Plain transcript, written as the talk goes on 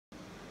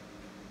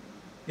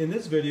In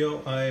this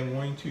video, I am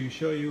going to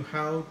show you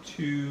how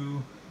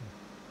to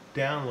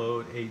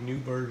download a new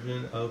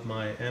version of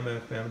my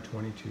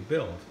MFM22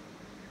 build.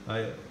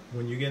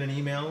 When you get an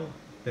email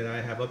that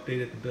I have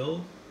updated the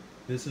build,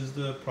 this is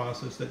the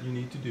process that you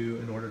need to do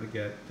in order to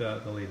get the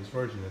latest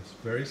version. It's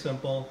very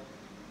simple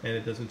and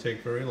it doesn't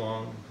take very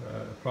long,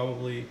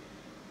 probably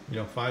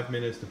 5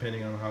 minutes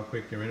depending on how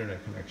quick your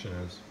internet connection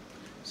is.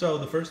 So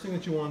the first thing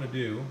that you want to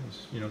do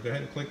is go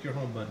ahead and click your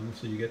home button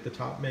so you get the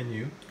top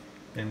menu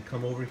and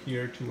come over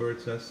here to where it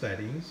says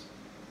settings,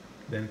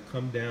 then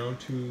come down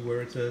to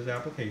where it says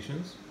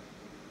applications,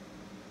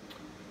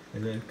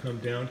 and then come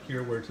down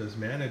here where it says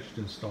managed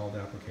installed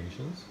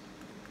applications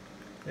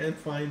and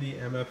find the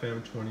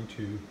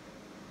MFM22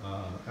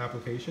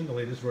 application. The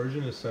latest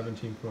version is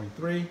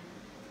 17.3.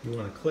 You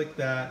want to click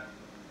that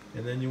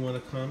and then you want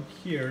to come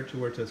here to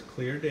where it says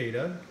clear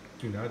data.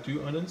 Do not do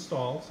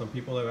uninstall. Some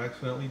people have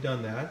accidentally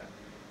done that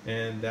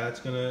and that's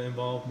going to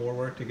involve more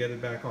work to get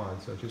it back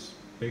on. So just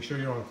make sure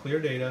you're on clear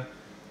data.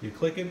 You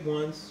click it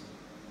once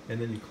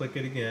and then you click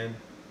it again.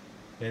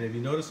 And if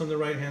you notice on the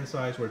right hand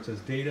side where it says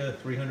data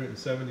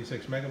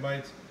 376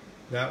 megabytes,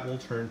 that will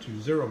turn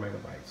to 0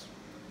 megabytes.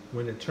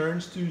 When it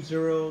turns to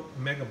 0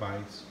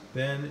 megabytes,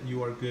 then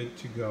you are good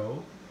to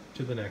go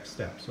to the next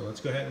step. So let's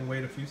go ahead and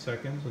wait a few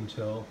seconds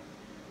until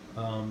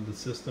the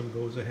system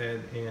goes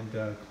ahead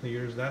and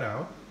clears that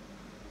out.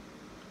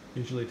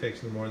 Usually it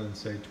takes no more than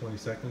say 20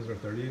 seconds or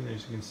 30, and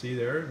as you can see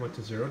there, it went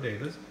to 0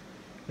 data.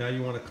 Now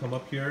you want to come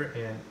up here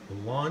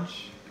and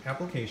launch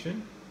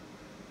application.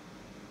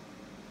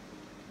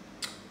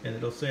 And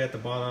it'll say at the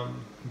bottom,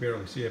 you can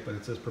barely see it, but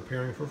it says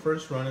preparing for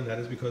first run, and that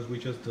is because we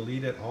just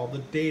deleted all the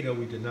data.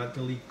 We did not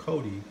delete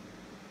Kodi,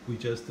 we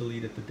just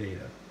deleted the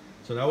data.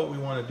 So now what we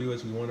want to do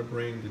is we want to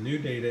bring the new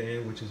data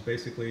in, which is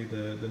basically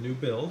the new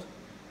build.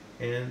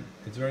 And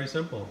it's very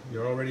simple.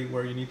 You're already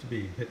where you need to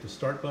be. Hit the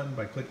start button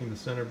by clicking the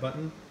center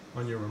button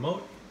on your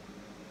remote,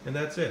 and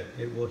that's it.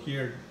 It will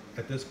here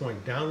at this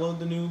point download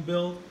the new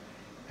build.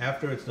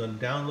 After it's done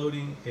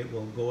downloading, it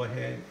will go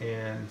ahead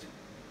and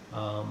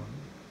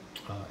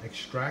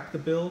extract the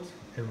build,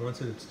 and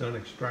once it's done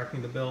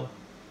extracting the build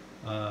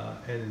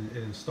and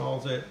it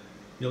installs it,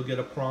 you'll get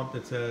a prompt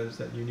that says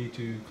that you need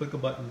to click a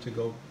button to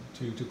go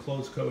to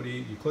close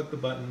Kodi. You click the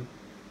button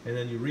and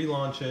then you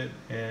relaunch it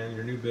and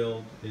your new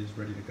build is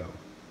ready to go.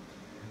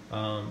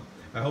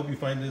 I hope you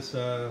find this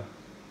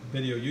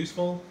video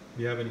useful. If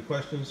you have any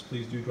questions,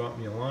 please do drop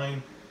me a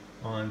line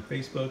on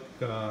Facebook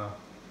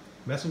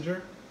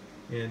Messenger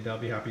and I'll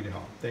be happy to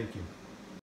help. Thank you.